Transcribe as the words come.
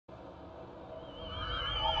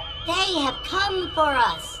They have come for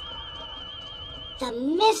us. The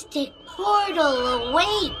mystic portal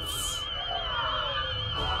awaits.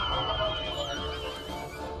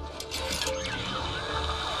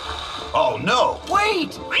 Oh no!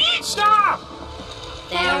 Wait! Stop!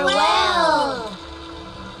 Farewell.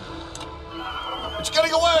 It's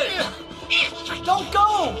getting away! Don't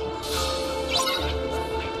go!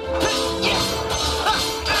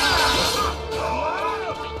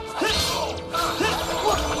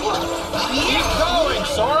 Keep going,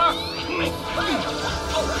 Sora!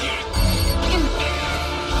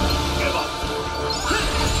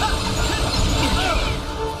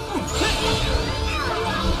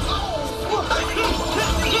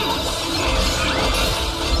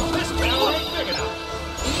 This barrel ain't big enough.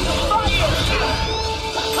 Fire!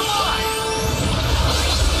 Come on!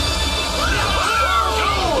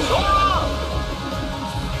 Go, Sora!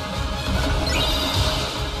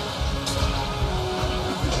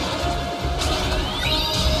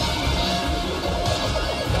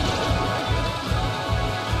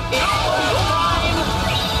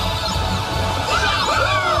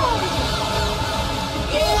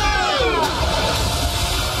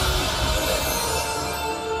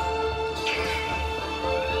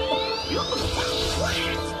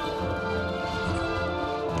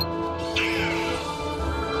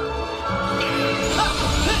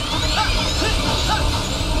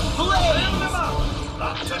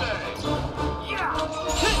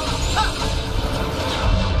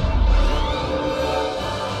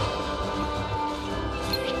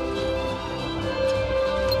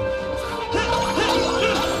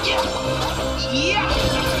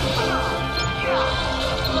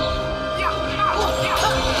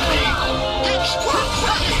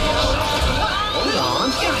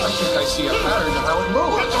 I see a pattern to how it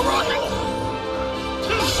moves. That's a rocket!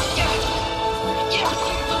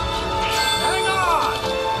 Hang on!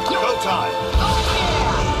 Go time!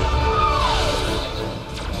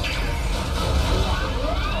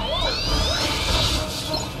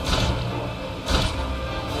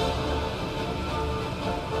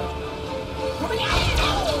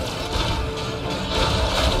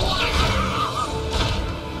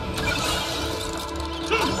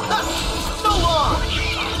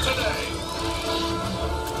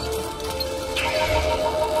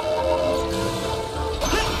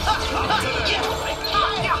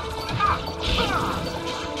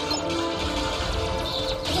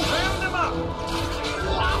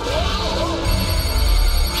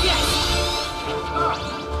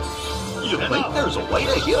 You think there's a way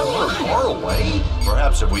to hit them from far away?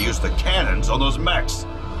 Perhaps if we use the cannons on those mechs.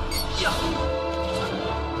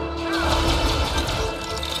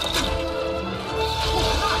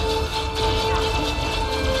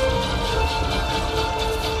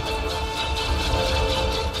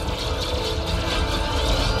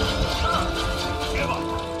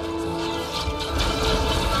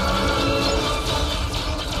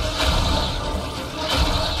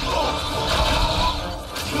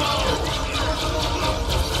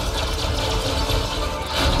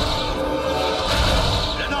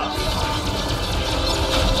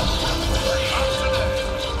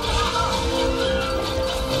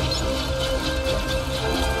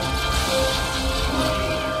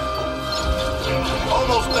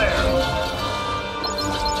 Almost there.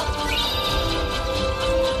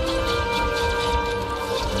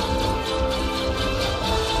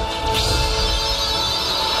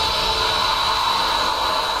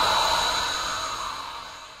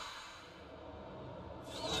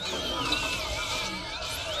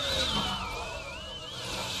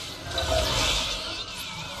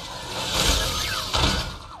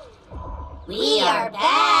 We are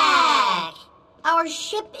back. Our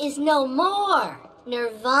ship is no more.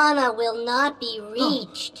 Nirvana will not be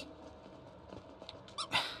reached.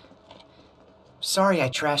 Sorry I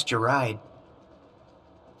trashed your ride.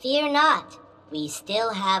 Fear not. We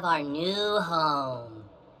still have our new home.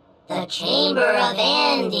 The Chamber of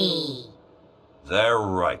Andy. They're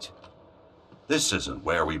right. This isn't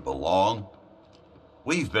where we belong.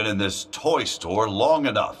 We've been in this toy store long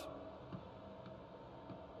enough.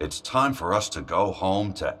 It's time for us to go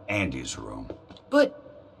home to Andy's room. But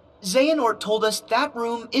Xehanort told us that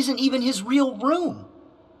room isn't even his real room.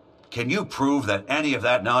 Can you prove that any of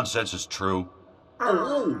that nonsense is true?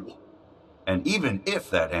 Oh. And even if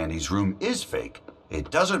that Andy's room is fake,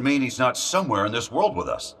 it doesn't mean he's not somewhere in this world with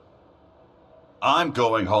us. I'm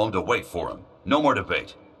going home to wait for him. No more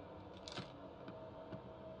debate.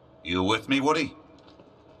 You with me, Woody?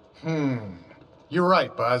 You're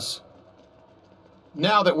right, Buzz.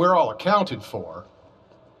 Now that we're all accounted for,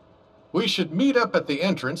 we should meet up at the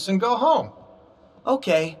entrance and go home.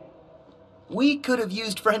 Okay. We could have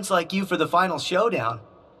used friends like you for the final showdown.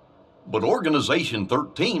 But Organization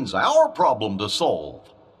 13's our problem to solve.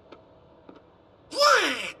 Yeah,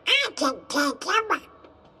 I can take him.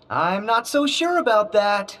 I'm not so sure about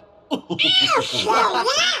that. Oh,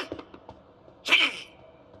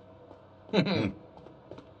 yeah.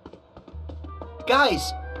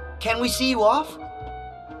 Guys, can we see you off?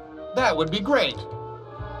 That would be great.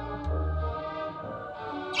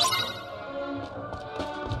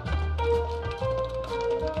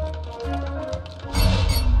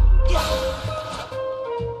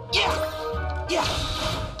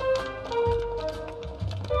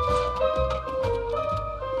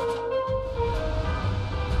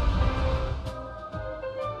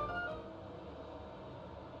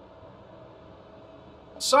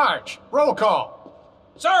 Sarge, roll call.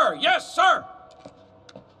 Sir, yes, sir.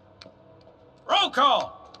 Roll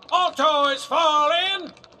call. All toys fall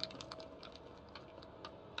in.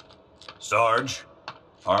 Sarge,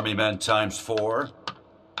 Army men ×4.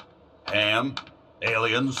 Ham,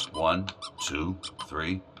 aliens, 1, 2,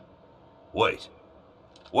 3. Wait,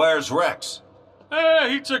 where's Rex?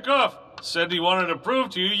 He took off. Said he wanted to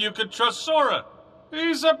prove to you you could trust Sora.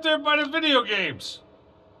 He's up there by the video games.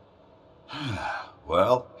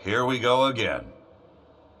 Well, here we go again.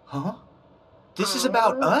 Huh? This is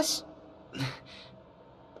about us?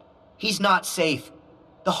 He's not safe.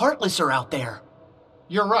 The Heartless are out there.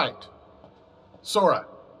 You're right. Sora,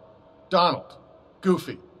 Donald,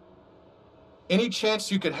 Goofy. Any chance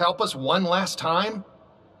you could help us one last time?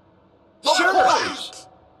 Sure!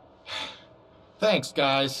 Thanks,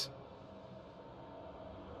 guys.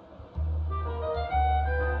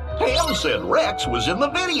 Ham said Rex was in the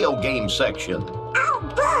video game section. Oh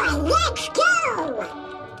boy, let's go!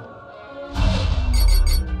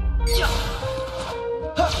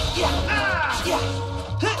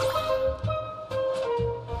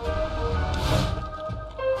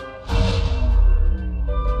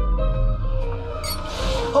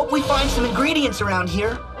 Hope we find some ingredients around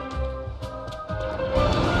here.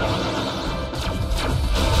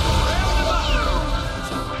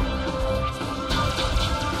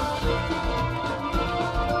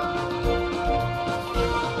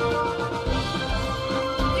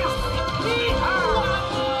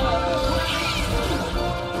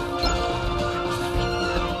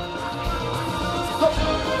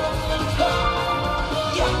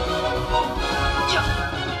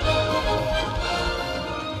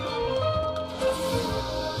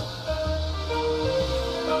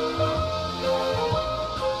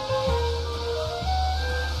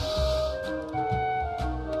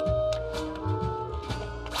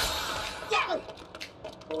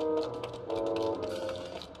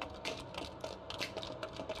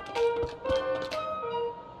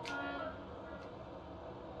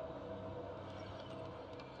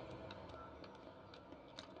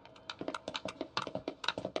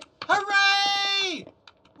 Hooray!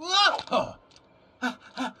 Look!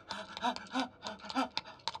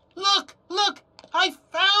 Look! I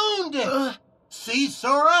found it! See,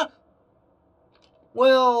 Sora?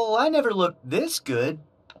 Well, I never looked this good.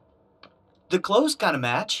 The clothes kind of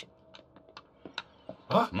match.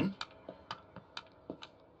 Huh?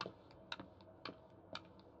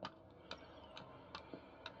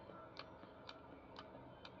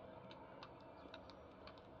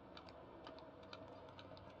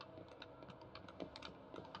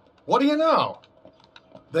 What do you know?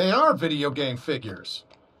 They are video game figures.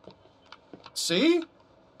 See?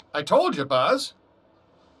 I told you, Buzz.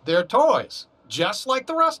 They're toys, just like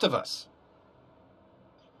the rest of us.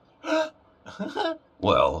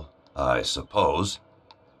 Well, I suppose.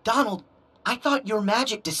 Donald, I thought your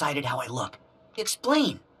magic decided how I look.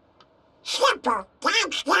 Explain. Simple,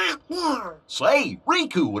 that's not new. Say,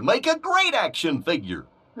 Riku would make a great action figure.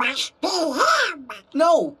 Must be him.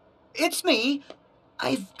 No, it's me.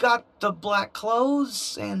 I've got the black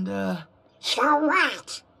clothes and, So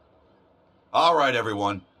what? All right,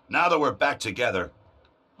 everyone. Now that we're back together,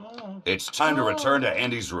 it's time to return to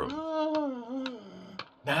Andy's room.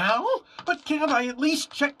 Now? But can't I at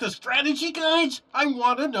least check the strategy guides? I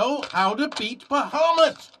want to know how to beat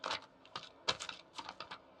Bahamut.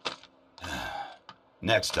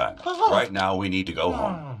 Next time. Right now, we need to go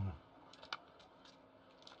home.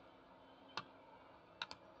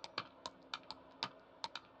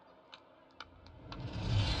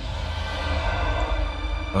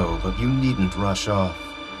 Oh, but you needn't rush off.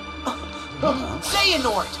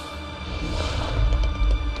 Xehanort!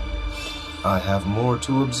 I have more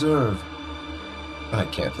to observe. I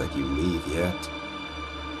can't let you leave yet.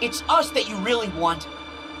 It's us that you really want.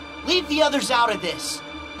 Leave the others out of this.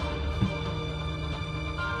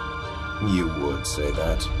 You would say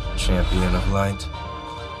that, champion of light.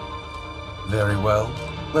 Very well.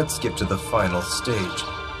 Let's skip to the final stage.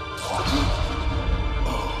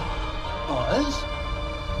 Buzz?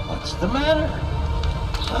 What's the matter?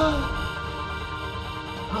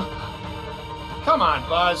 Come on,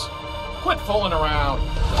 Buzz. Quit fooling around.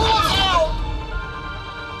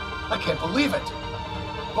 I can't believe it.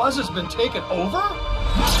 Buzz has been taken over?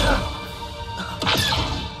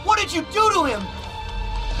 What did you do to him?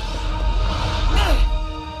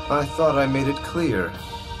 I thought I made it clear.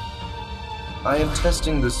 I am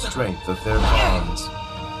testing the strength of their bonds.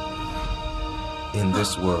 In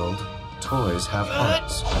this world, toys have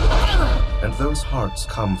hearts. And those hearts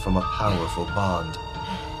come from a powerful bond.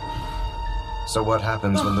 So what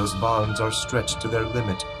happens when those bonds are stretched to their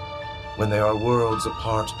limit? When they are worlds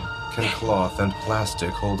apart, can cloth and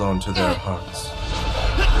plastic hold on to their hearts?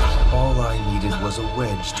 All I needed was a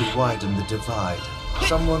wedge to widen the divide.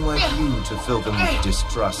 Someone like you to fill them with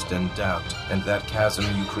distrust and doubt, and that chasm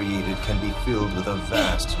you created can be filled with a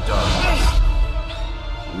vast darkness.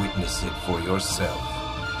 Witness it for yourself.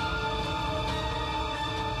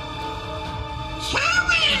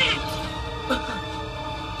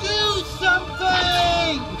 Do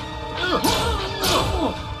something!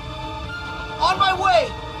 On my way!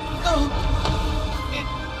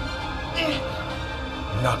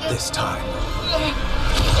 Not this time.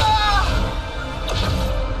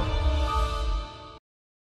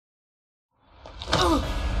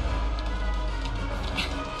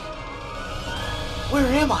 Where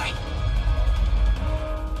am I?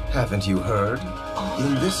 Haven't you heard?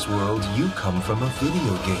 In this world, you come from a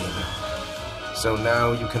video game. So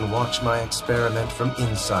now you can watch my experiment from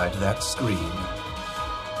inside that screen.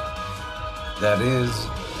 That is,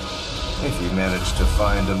 if you manage to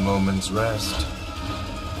find a moment's rest.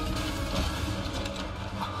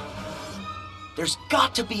 There's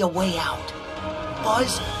got to be a way out.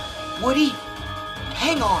 Buzz, Woody,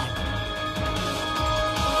 hang on.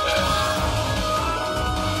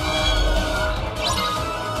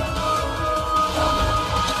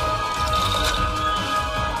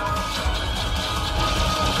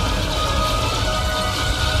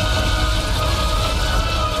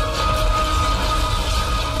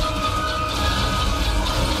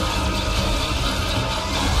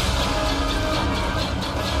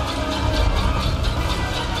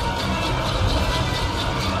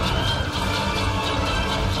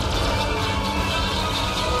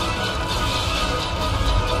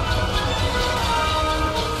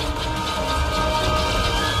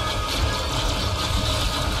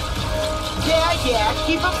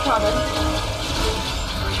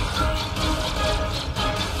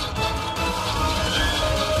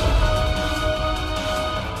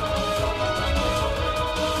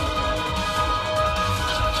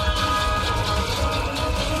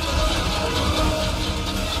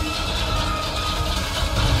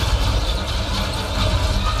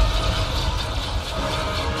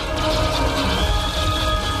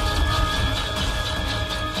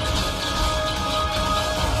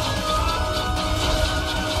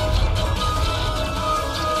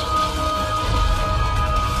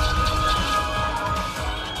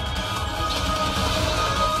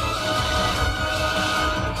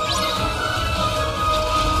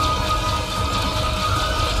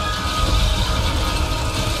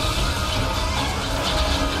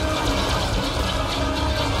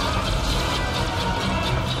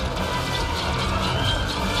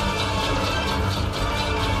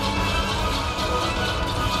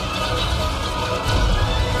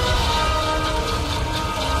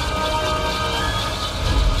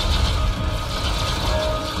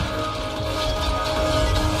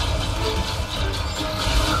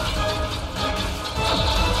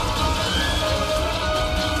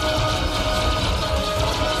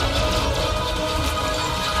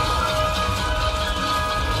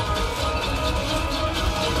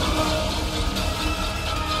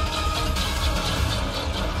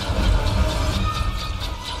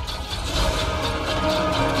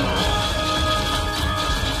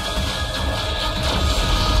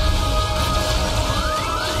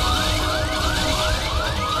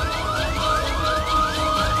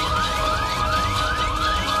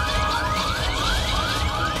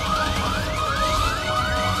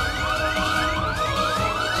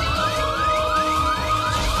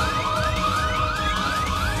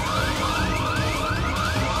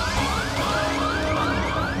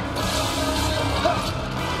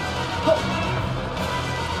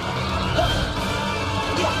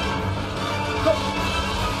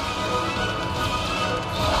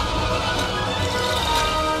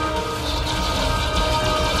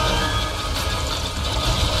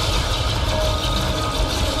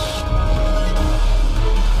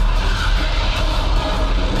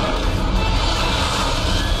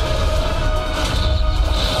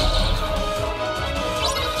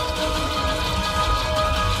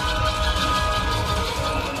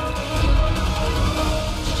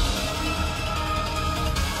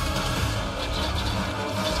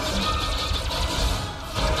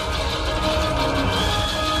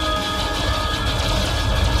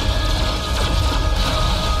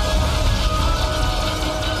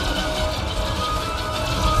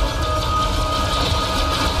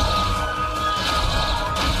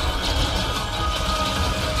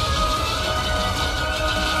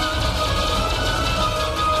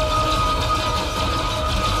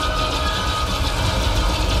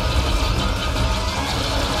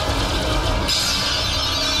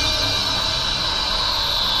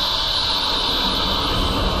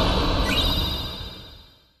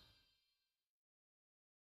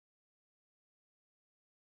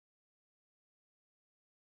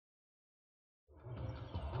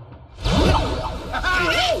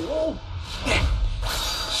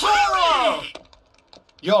 Sora!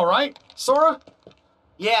 You all right, Sora?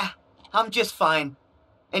 Yeah, I'm just fine.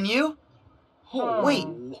 And you? Oh, wait.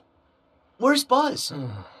 Where's Buzz?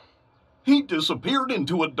 He disappeared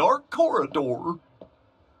into a dark corridor.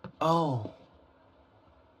 Oh.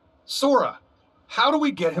 Sora, how do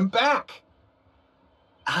we get him back?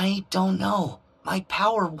 I don't know. My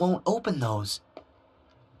power won't open those.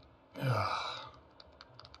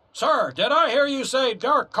 Sir, did I hear you say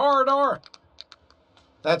dark corridor?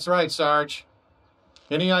 That's right, Sarge.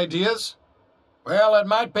 Any ideas? Well, it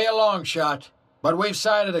might be a long shot, but we've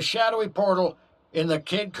sighted a shadowy portal in the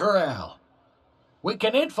Kid Corral. We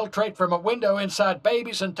can infiltrate from a window inside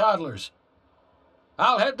babies and toddlers.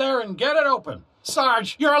 I'll head there and get it open.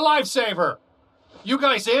 Sarge, you're a lifesaver! You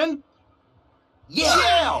guys in?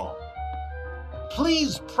 Yeah!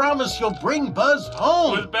 Please promise you'll bring Buzz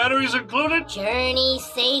home. With batteries included? Journey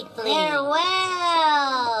safely. Farewell.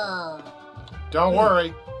 Don't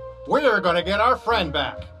worry. We're gonna get our friend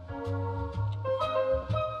back.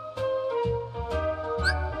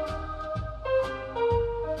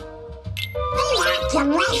 We have to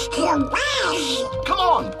rescue Buzz. Come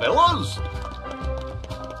on, fellas.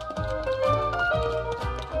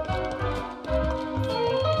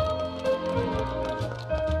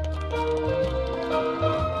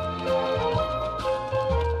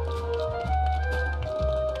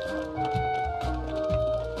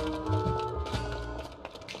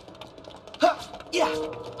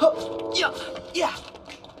 Yeah.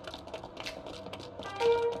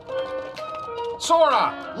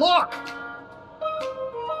 Sora, look!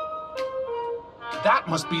 That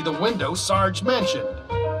must be the window Sarge mentioned.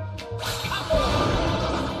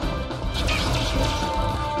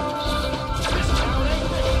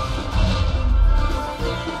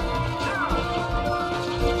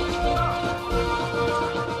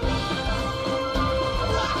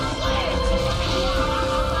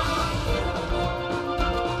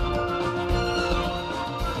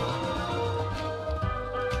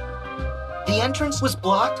 The entrance was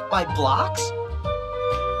blocked by blocks?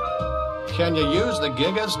 Can you use the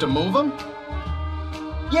Gigas to move them?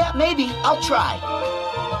 Yeah, maybe. I'll try.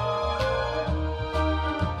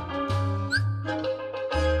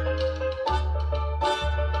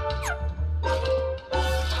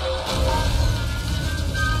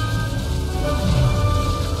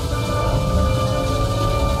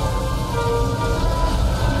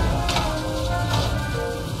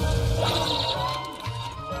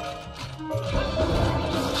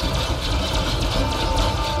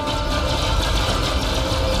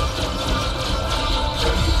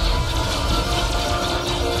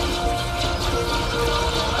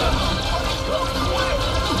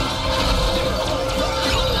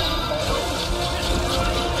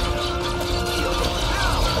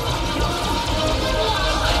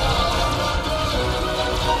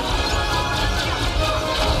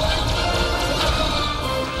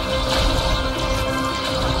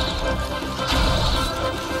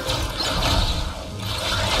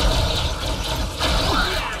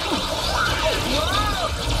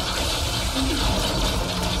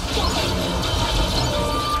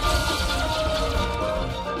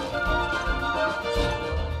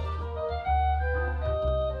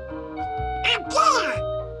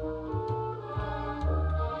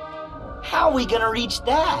 How are we gonna reach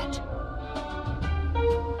that?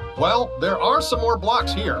 Well, there are some more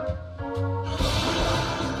blocks here.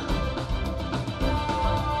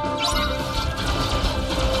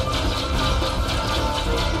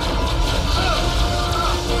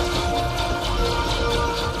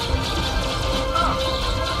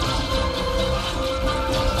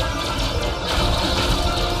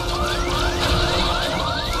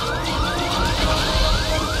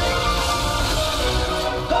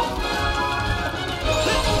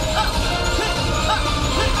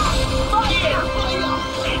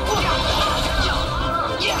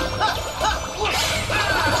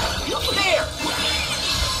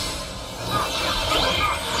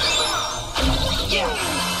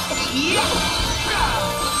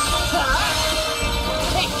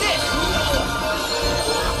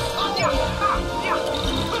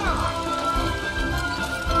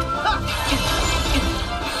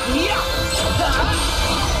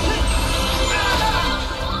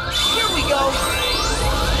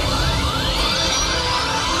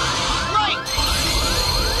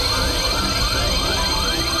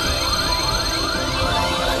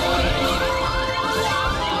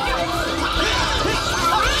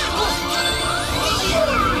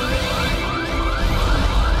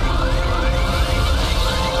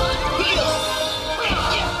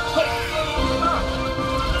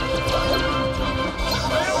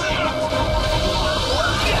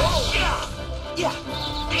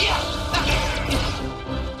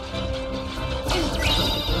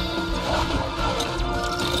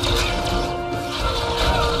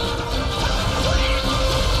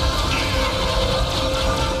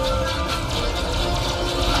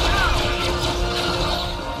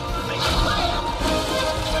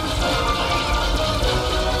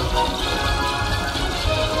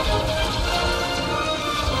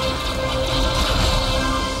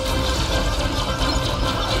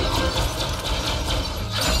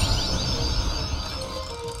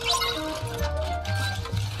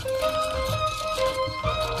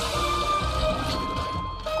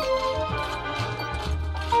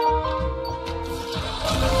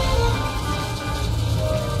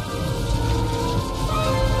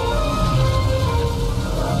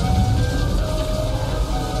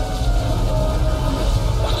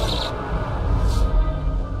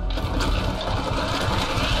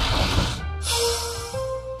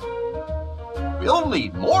 You'll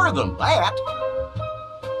need more than that.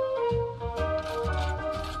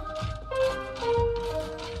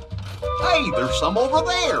 Hey, there's some over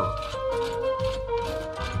there.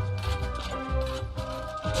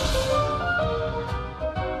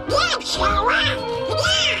 Look, Sora!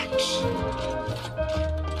 Relax!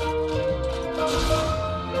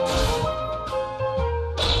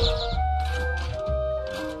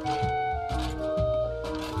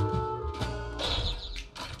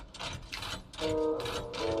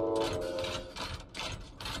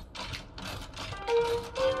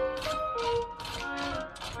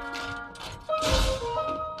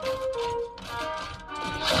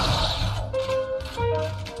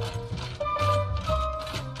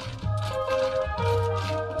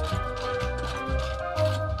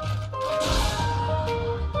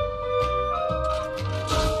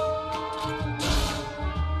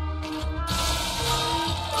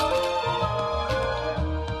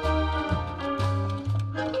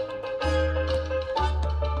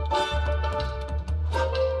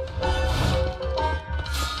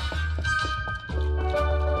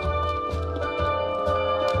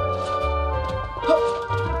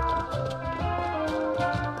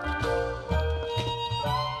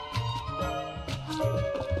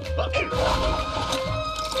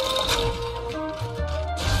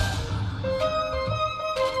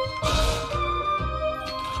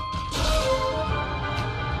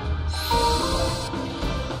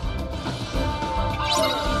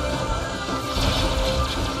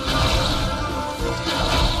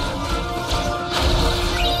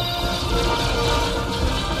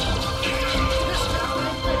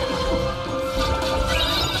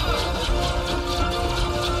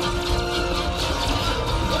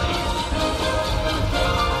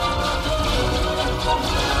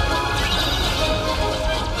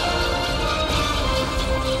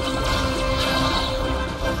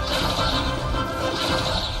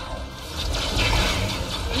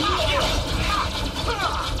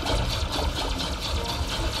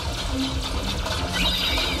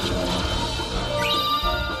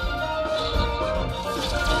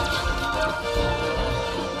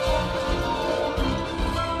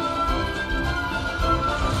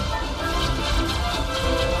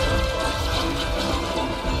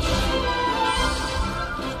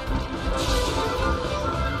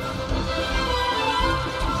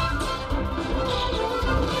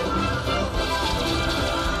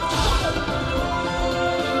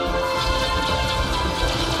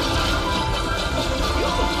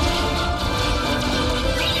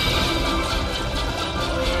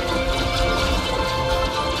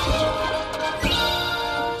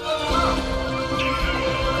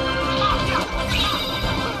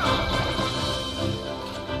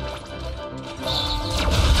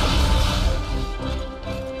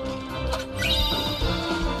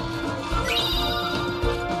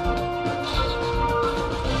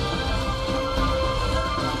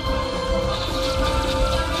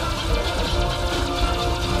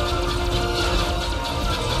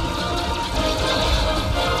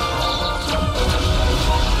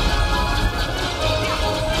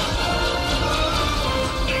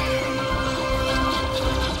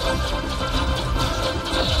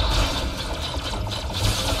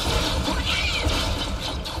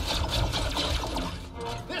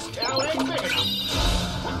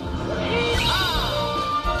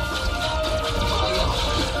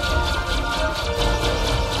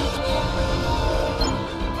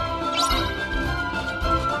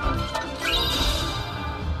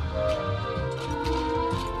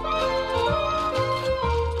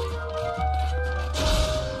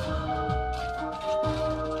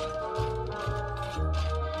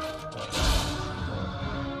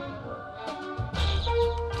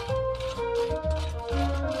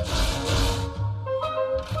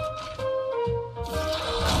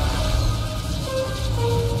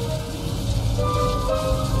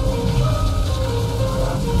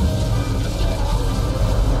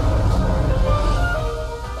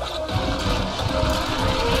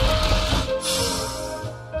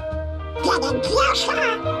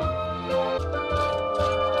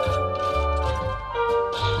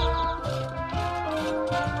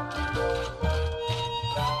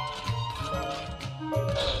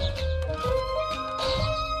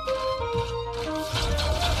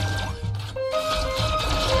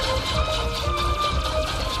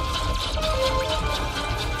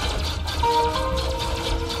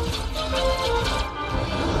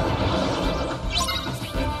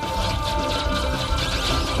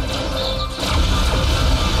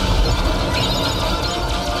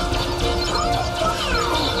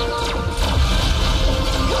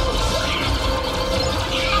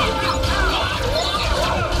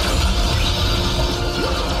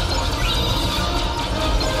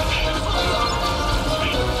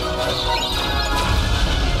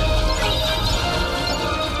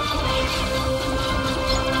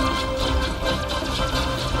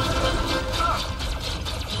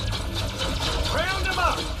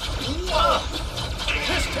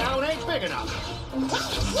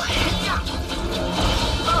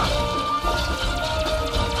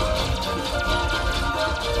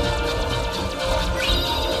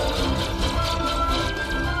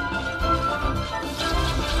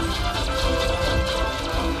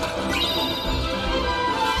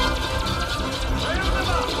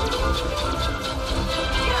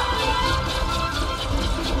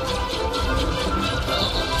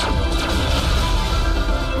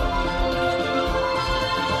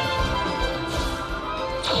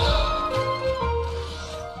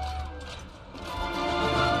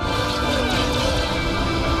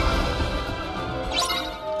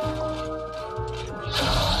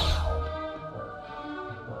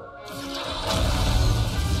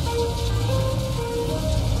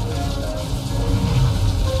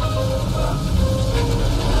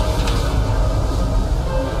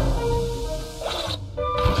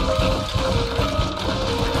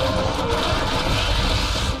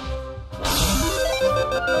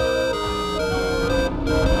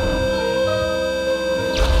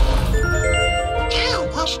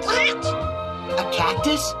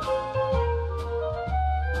 cactus?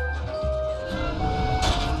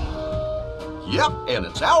 Yep, and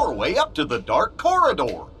it's our way up to the dark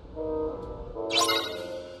corridor.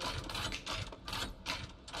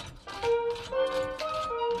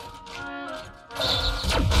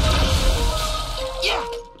 Yeah!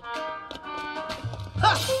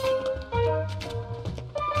 Ha!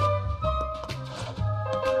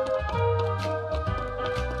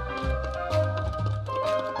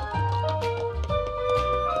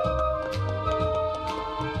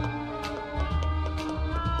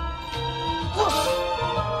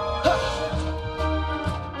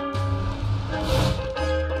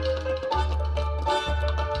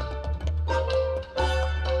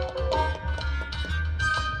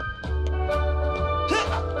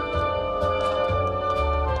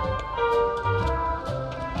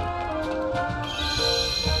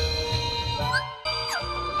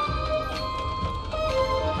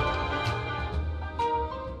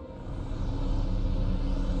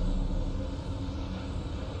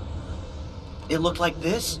 It looked like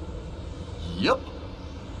this? Yep.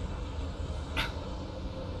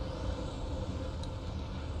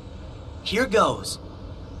 Here goes.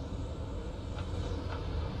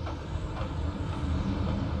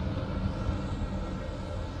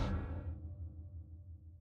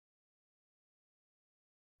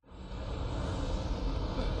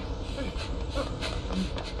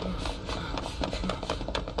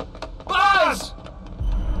 Buzz!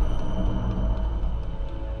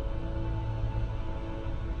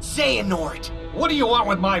 Xehanort! What do you want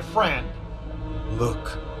with my friend?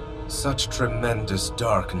 Look, such tremendous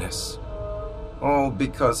darkness. All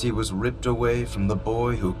because he was ripped away from the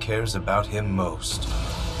boy who cares about him most.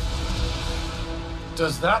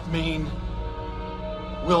 Does that mean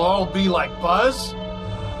we'll all be like Buzz?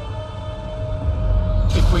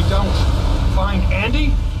 If we don't find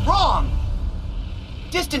Andy? Wrong!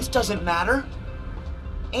 Distance doesn't matter.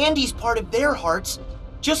 Andy's part of their hearts,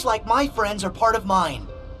 just like my friends are part of mine.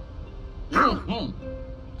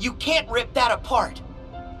 You can't rip that apart.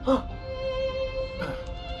 Huh.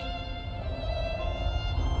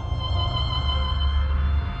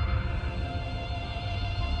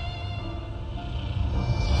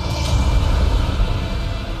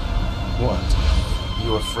 What?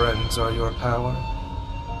 Your friends are your power?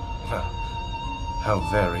 How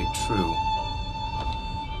very true.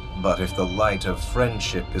 But if the light of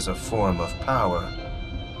friendship is a form of power,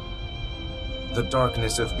 the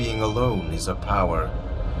darkness of being alone is a power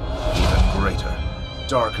even greater.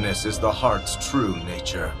 Darkness is the heart's true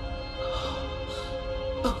nature.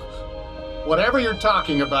 Whatever you're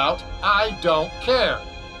talking about, I don't care.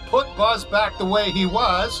 Put Buzz back the way he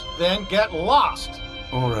was, then get lost.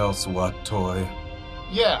 Or else what, Toy?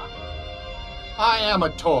 Yeah, I am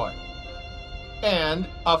a toy. And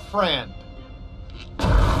a friend.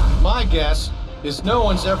 My guess is no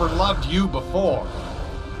one's ever loved you before.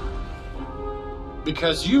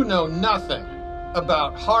 Because you know nothing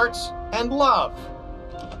about hearts and love.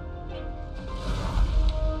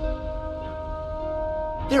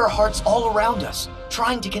 There are hearts all around us,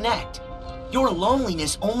 trying to connect. Your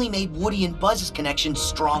loneliness only made Woody and Buzz's connection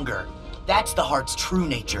stronger. That's the heart's true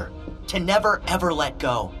nature, to never ever let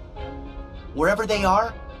go. Wherever they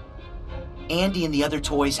are, Andy and the other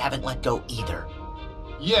toys haven't let go either.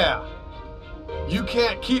 Yeah, you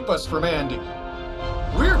can't keep us from Andy.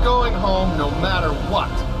 We're going home no matter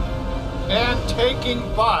what. And taking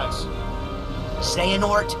Buzz.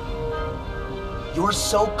 Xehanort, you're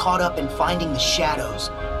so caught up in finding the shadows,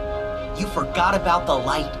 you forgot about the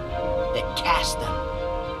light that cast them.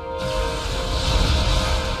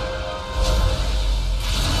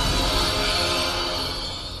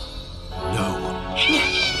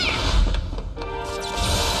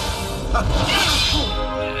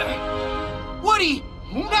 Woody,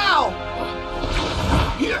 now!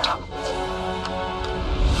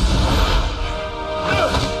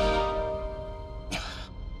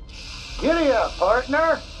 Giddy up,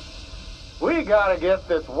 partner. We gotta get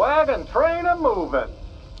this wagon train a-moving.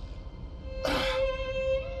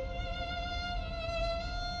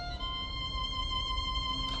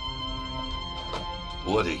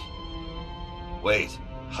 Woody. Wait,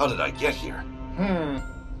 how did I get here?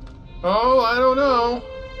 Oh, I don't know.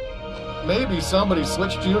 Maybe somebody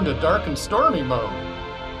switched you into dark and stormy mode.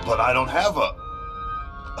 But I don't have a...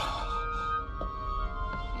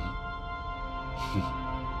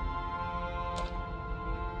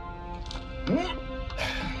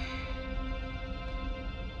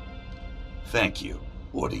 Thank you,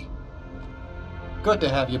 Woody. Good to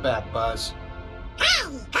have you back, Buzz. Hey,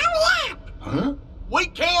 hurry up! Huh? We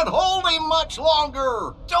can't hold him much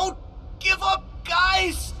longer. Don't give up,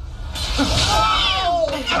 guys!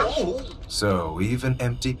 So, even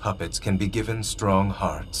empty puppets can be given strong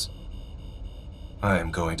hearts. I am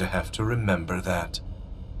going to have to remember that.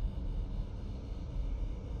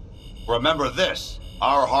 Remember this,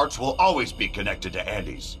 our hearts will always be connected to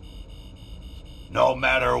Andy's. No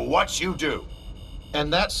matter what you do.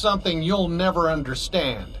 And that's something you'll never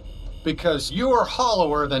understand, because you are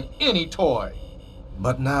hollower than any toy.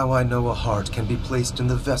 But now I know a heart can be placed in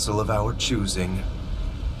the vessel of our choosing.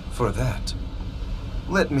 For that,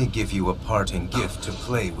 let me give you a parting gift to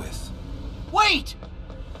play with. Wait!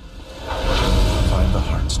 Find the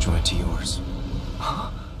heart's joint to yours.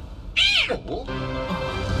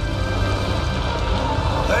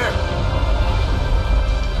 There!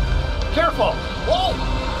 Careful! Whoa!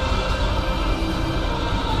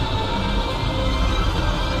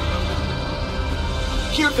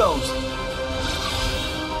 Here goes.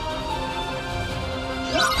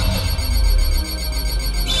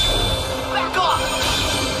 Back off!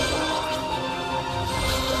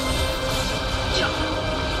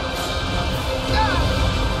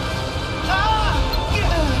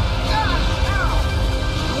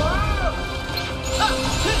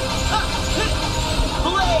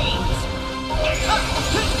 Blaze!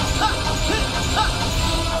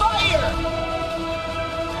 Fire!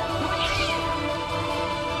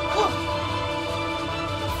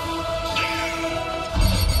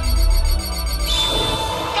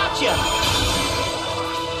 Gotcha!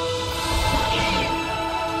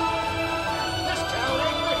 This town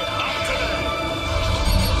ain't big enough today.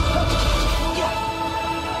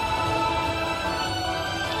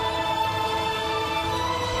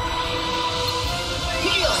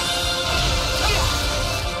 Heal!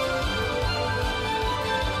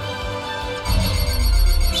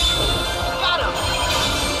 Got him!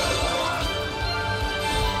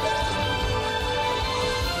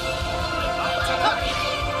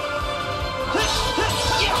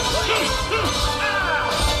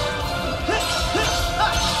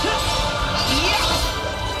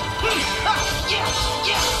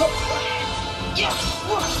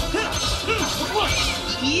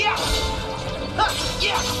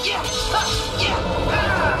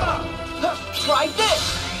 Try this!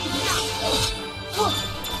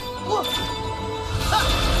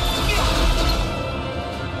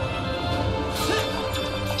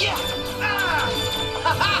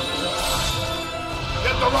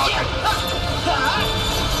 Get the rocket!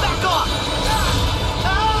 Back off!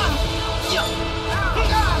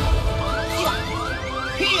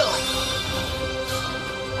 Heal!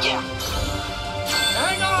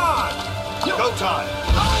 Hang on! Go time!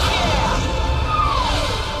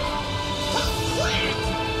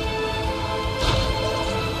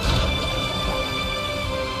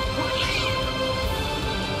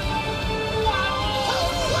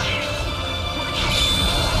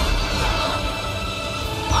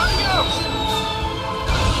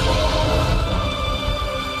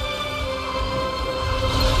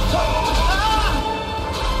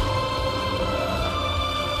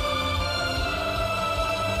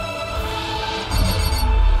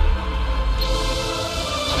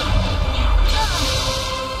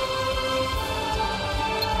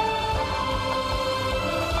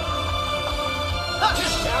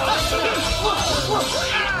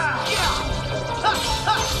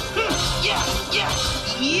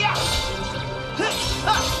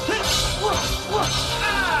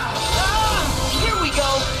 Here we go!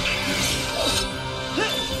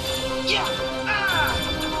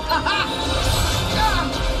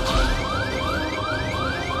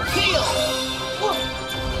 Heal!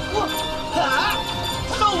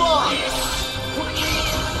 So long!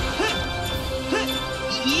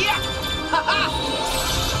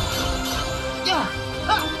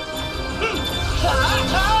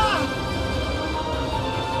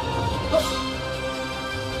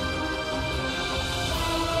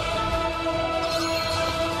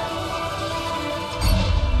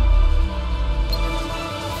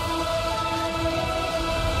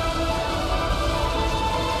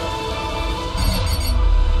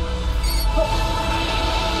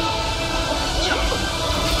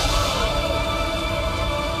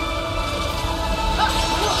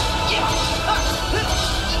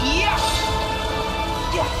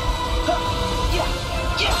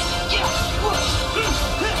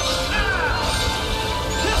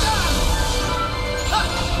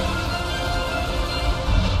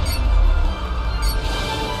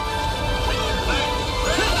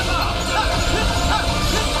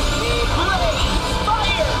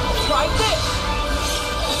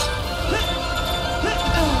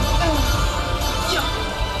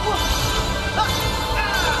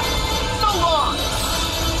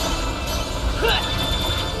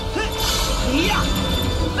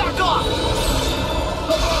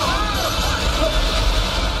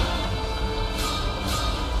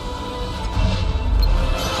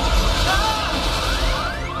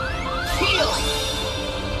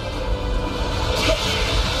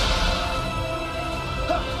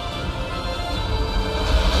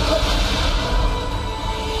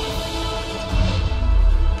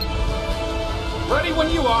 Ready when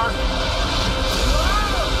you are.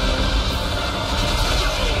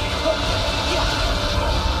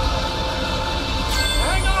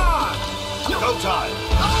 Hang on! Go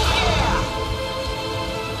time!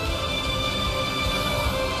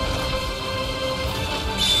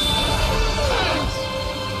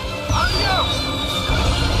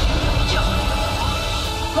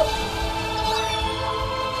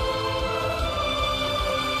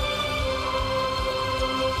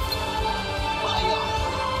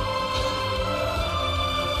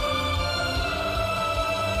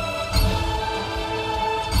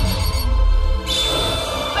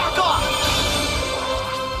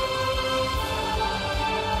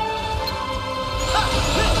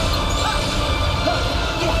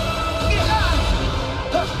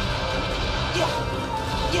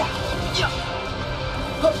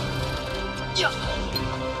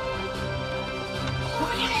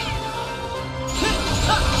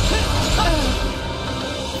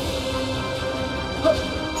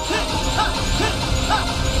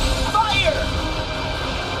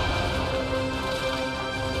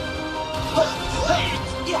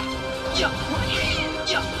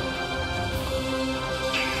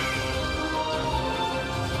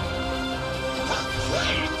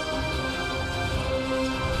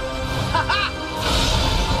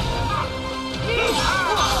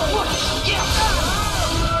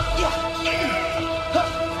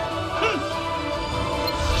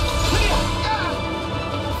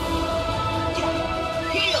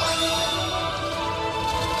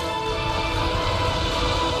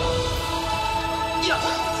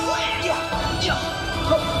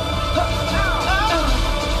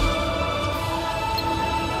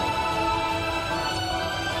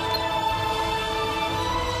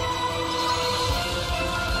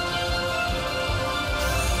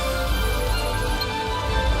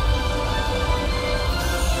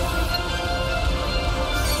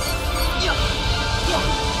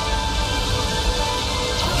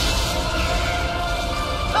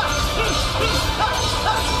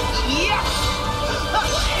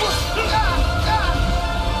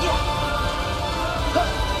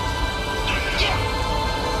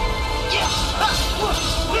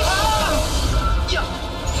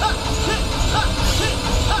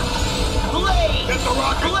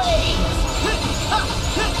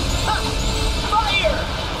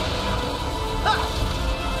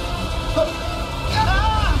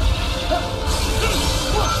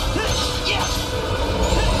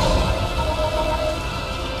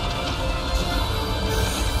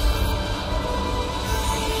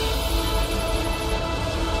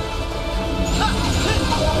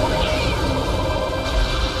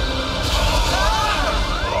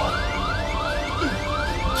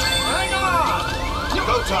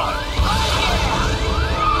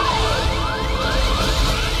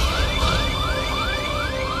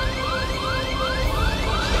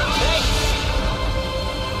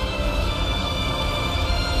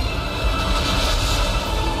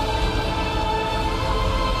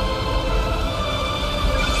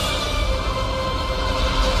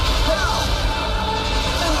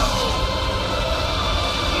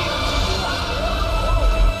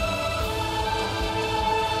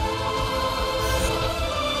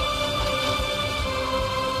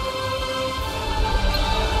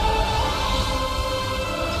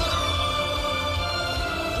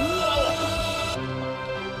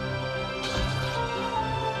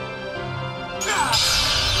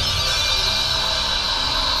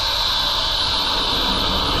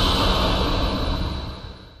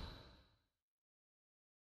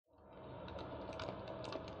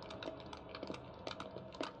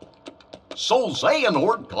 So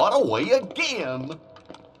Xehanort got away again.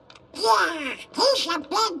 Yeah, he's a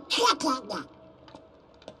big chicken.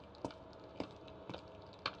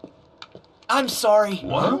 I'm sorry.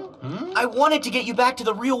 What? I wanted to get you back to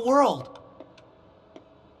the real world.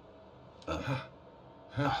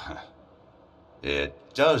 It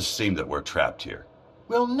does seem that we're trapped here.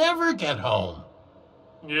 We'll never get home.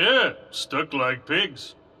 Yeah, stuck like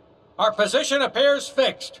pigs. Our position appears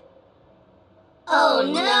fixed. Oh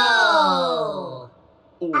no!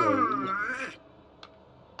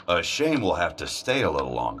 A shame we'll have to stay a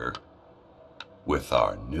little longer with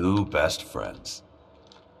our new best friends.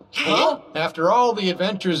 After all the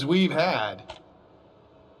adventures we've had,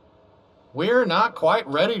 we're not quite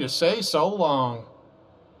ready to say so long.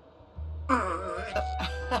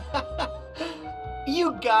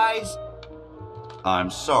 You guys. I'm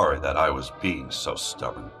sorry that I was being so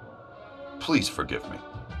stubborn. Please forgive me.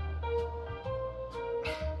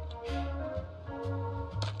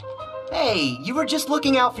 Hey, you were just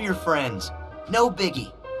looking out for your friends. No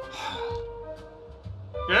biggie.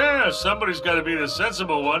 Yeah, somebody's got to be the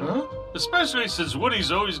sensible one. Huh? Especially since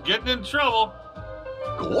Woody's always getting in trouble.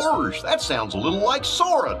 Gorge, that sounds a little like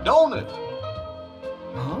Sora, don't it?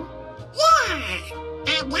 Huh? Yeah,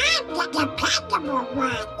 and I'm the dependable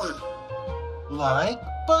one. Like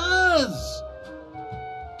Buzz.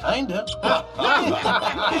 Kinda.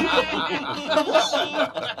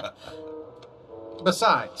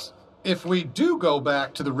 Besides, if we do go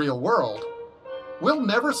back to the real world, we'll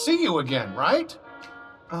never see you again, right?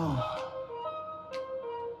 Oh.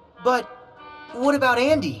 But what about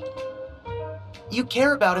Andy? You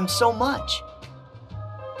care about him so much.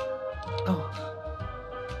 Oh.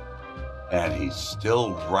 And he's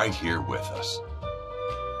still right here with us.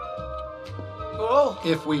 Oh.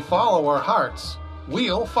 If we follow our hearts,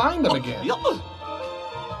 we'll find them again.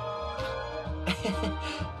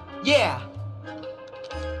 Yeah.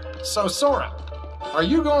 So, Sora, are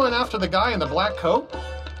you going after the guy in the black coat?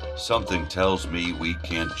 Something tells me we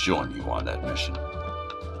can't join you on that mission.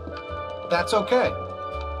 That's okay,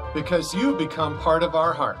 because you become part of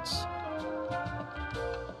our hearts.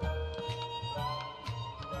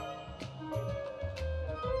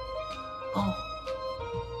 Oh.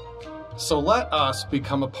 So let us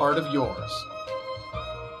become a part of yours.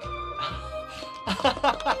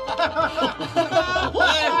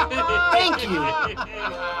 Thank you.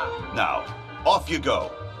 Now, off you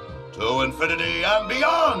go. To infinity and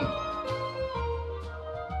beyond!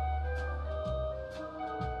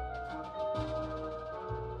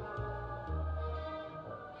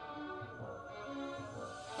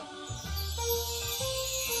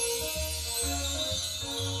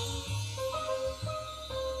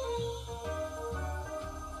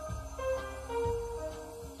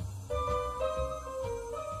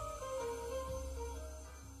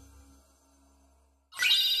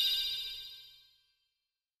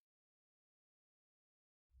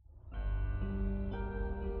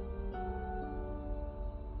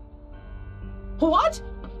 What?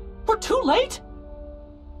 We're too late?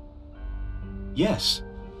 Yes.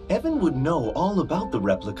 Evan would know all about the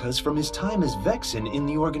replicas from his time as Vexen in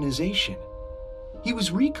the organization. He was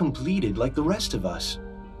recompleted like the rest of us,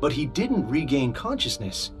 but he didn't regain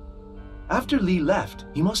consciousness. After Lee left,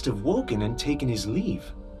 he must have woken and taken his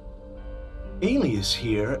leave. Alias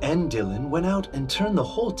here and Dylan went out and turned the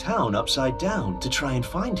whole town upside down to try and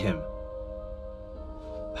find him.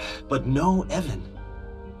 But no Evan.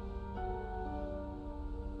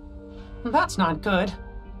 That's not good.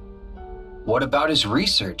 What about his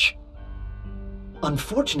research?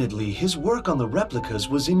 Unfortunately, his work on the replicas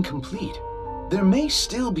was incomplete. There may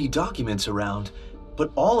still be documents around,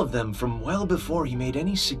 but all of them from well before he made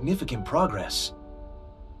any significant progress.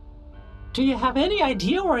 Do you have any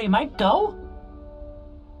idea where he might go?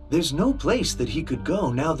 There's no place that he could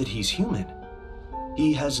go now that he's human.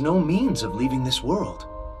 He has no means of leaving this world.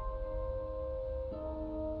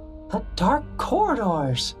 The dark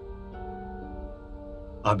corridors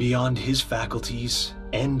are beyond his faculties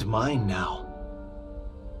and mine now.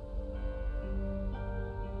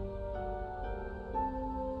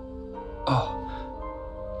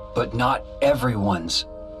 Oh, but not everyone's.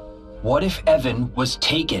 What if Evan was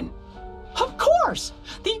taken? Of course!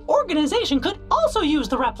 The organization could also use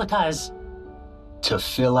the replicas. To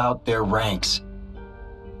fill out their ranks.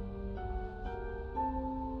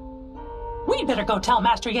 We'd better go tell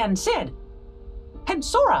Master Yen Sid. And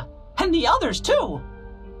Sora. And the others, too.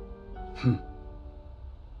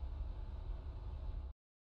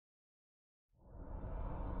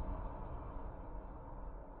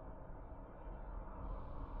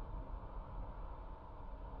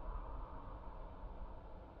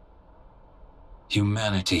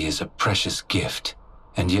 Humanity is a precious gift,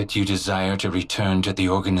 and yet you desire to return to the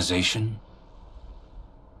organization?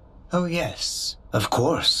 Oh yes, of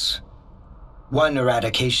course. One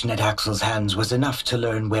eradication at Axel's hands was enough to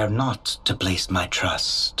learn where not to place my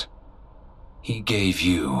trust. He gave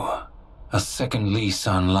you a second lease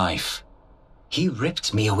on life. He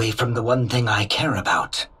ripped me away from the one thing I care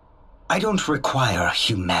about. I don't require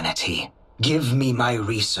humanity. Give me my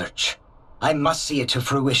research. I must see it to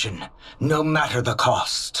fruition, no matter the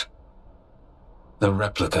cost. The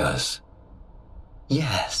replicas.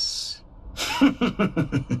 Yes.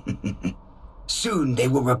 Soon they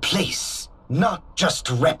will replace, not just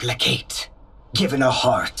replicate. Given a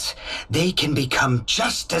heart, they can become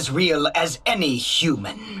just as real as any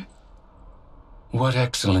human. What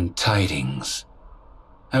excellent tidings.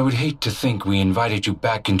 I would hate to think we invited you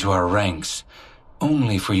back into our ranks,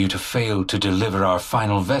 only for you to fail to deliver our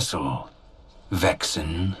final vessel.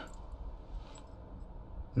 Vexen.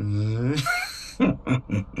 Hey,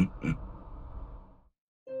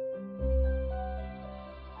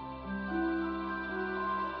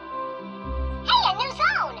 a new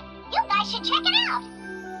zone! You guys should check it out!